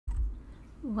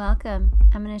Welcome.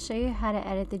 I'm going to show you how to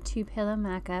edit the 2-pillow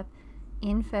mockup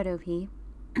in Photopea.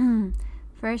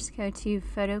 First, go to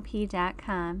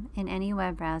photopea.com in any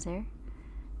web browser,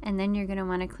 and then you're going to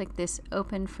want to click this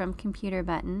Open from Computer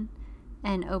button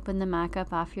and open the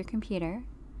mockup off your computer.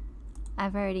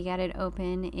 I've already got it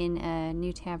open in a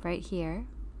new tab right here,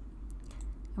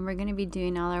 and we're going to be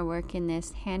doing all our work in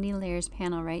this handy Layers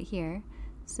panel right here.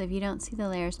 So if you don't see the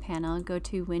Layers panel, go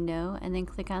to Window and then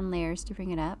click on Layers to bring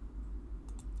it up.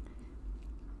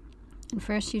 And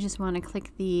first you just want to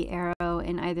click the arrow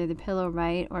in either the pillow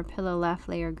right or pillow left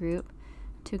layer group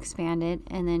to expand it,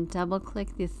 and then double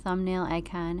click the thumbnail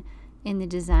icon in the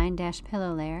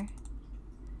design-pillow layer.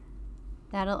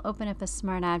 That'll open up a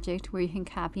smart object where you can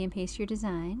copy and paste your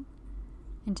design.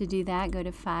 And to do that, go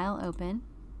to File, Open,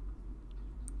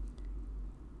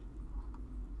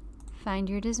 find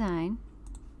your design,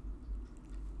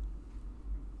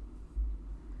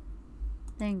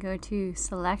 then go to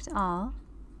Select All,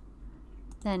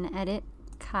 then Edit,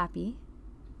 Copy.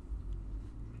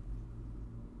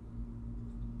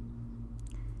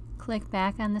 Click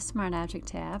back on the Smart Object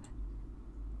tab.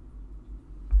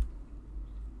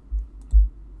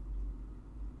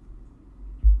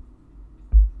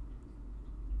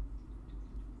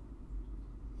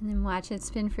 And then watch it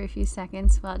spin for a few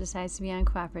seconds while it decides to be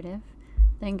uncooperative.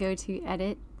 Then go to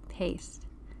Edit, Paste.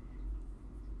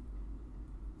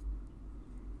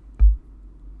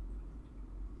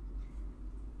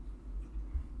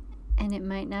 And it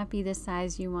might not be the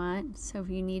size you want, so if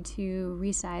you need to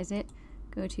resize it,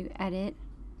 go to Edit,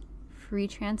 Free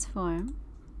Transform.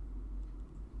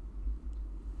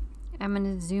 I'm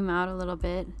going to zoom out a little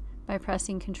bit by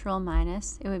pressing Control-.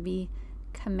 It would be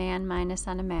Command-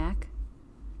 on a Mac.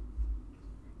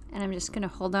 And I'm just going to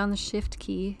hold down the Shift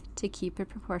key to keep it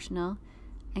proportional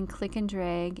and click and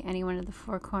drag any one of the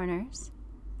 4 corners.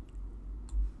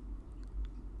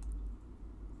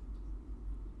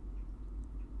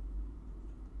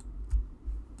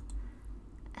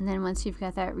 And then once you've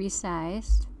got that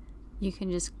resized, you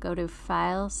can just go to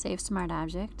File, Save Smart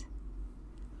Object.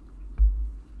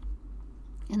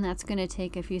 And that's going to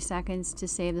take a few seconds to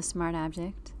save the smart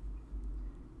object.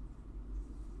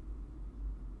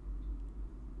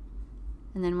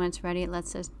 And then when it's ready, it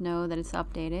lets us know that it's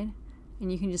updated.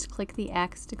 And you can just click the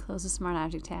X to close the Smart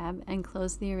Object tab and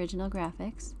close the original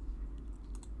graphics.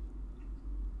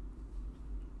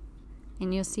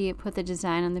 And you'll see it put the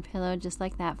design on the pillow just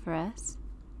like that for us.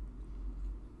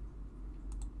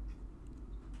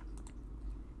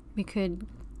 We could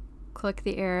click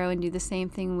the arrow and do the same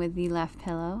thing with the left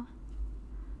pillow.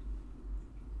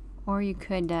 Or you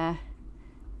could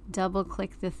double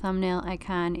click the thumbnail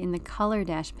icon in the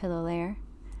color-pillow layer,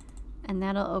 and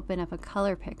that'll open up a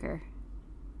color picker.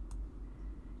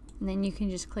 And then you can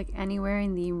just click anywhere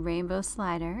in the rainbow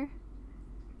slider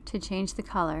to change the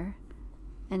color,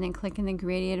 and then click in the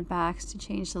gradient box to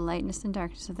change the lightness and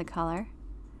darkness of the color.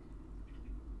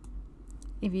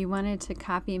 If you wanted to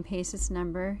copy and paste this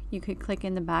number, you could click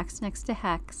in the box next to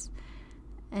hex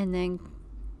and then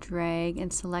drag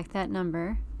and select that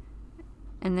number,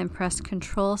 and then press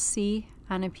Control-C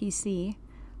on a PC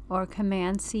or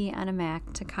Command-C on a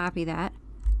Mac to copy that.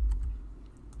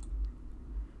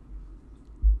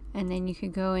 And then you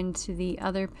could go into the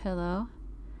other pillow,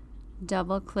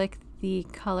 double click the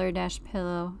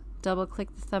color-pillow, double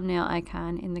click the thumbnail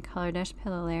icon in the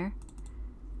color-pillow layer,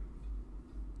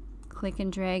 click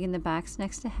and drag in the box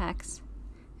next to hex,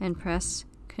 and press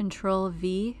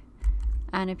Control-V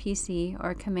on a PC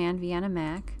or Command-V on a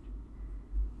Mac.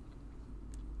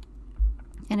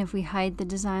 And if we hide the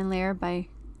design layer by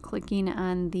clicking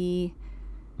on the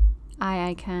eye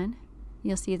icon,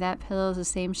 you'll see that pillow is the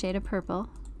same shade of purple.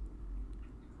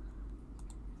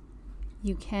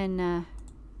 You can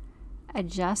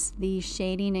adjust the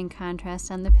shading and contrast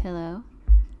on the pillow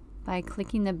by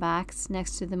clicking the box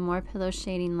next to the More Pillow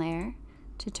Shading layer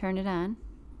to turn it on,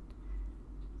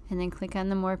 and then click on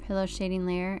the More Pillow Shading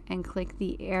layer and click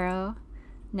the arrow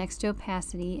next to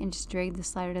Opacity and just drag the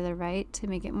slider to the right to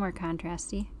make it more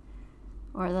contrasty,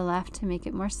 or the left to make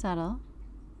it more subtle.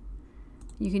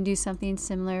 You can do something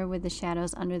similar with the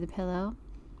shadows under the pillow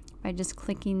by just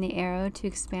clicking the arrow to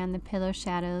expand the Pillow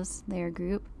Shadows layer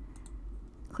group,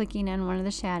 clicking on one of the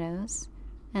shadows,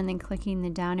 and then clicking the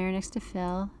down arrow next to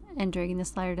Fill and dragging the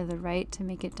slider to the right to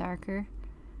make it darker,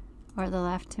 or the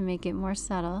left to make it more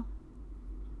subtle.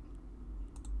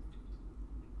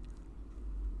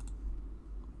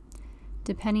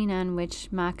 Depending on which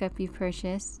mockup you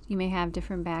purchased, you may have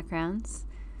different backgrounds.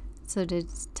 So to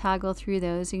toggle through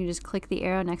those, you can just click the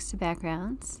arrow next to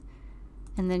backgrounds,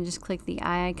 and then just click the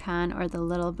eye icon or the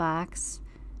little box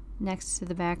next to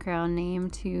the background name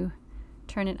to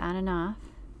turn it on and off.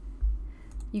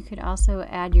 You could also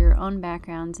add your own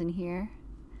backgrounds in here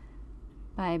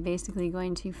by basically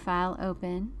going to File,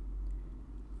 Open,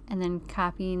 and then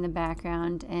copying the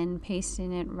background and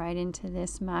pasting it right into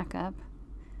this mock-up.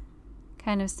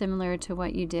 Kind of similar to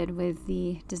what you did with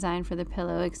the design for the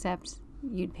pillow, except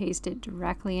you'd paste it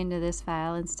directly into this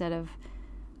file instead of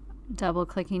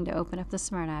double-clicking to open up the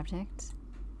Smart Object.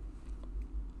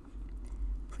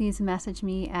 Please message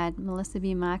me at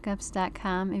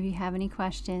melissabmockups.com if you have any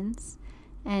questions.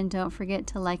 And don't forget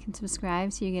to like and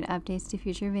subscribe so you get updates to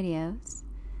future videos.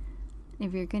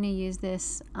 If you're going to use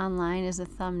this online as a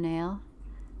thumbnail,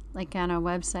 like on our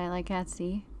website like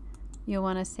Etsy, you'll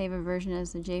want to save a version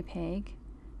as a JPEG.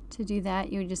 To do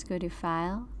that, you would just go to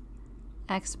File,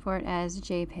 Export as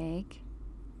JPEG.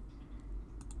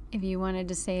 If you wanted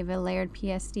to save a layered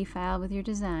PSD file with your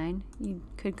design, you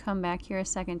could come back here a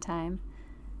second time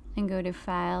and go to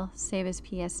File, Save as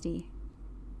PSD.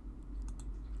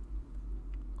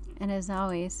 And as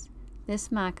always, this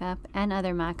mockup and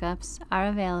other mockups are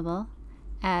available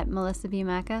at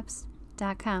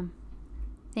melissabmockups.com.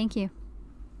 Thank you.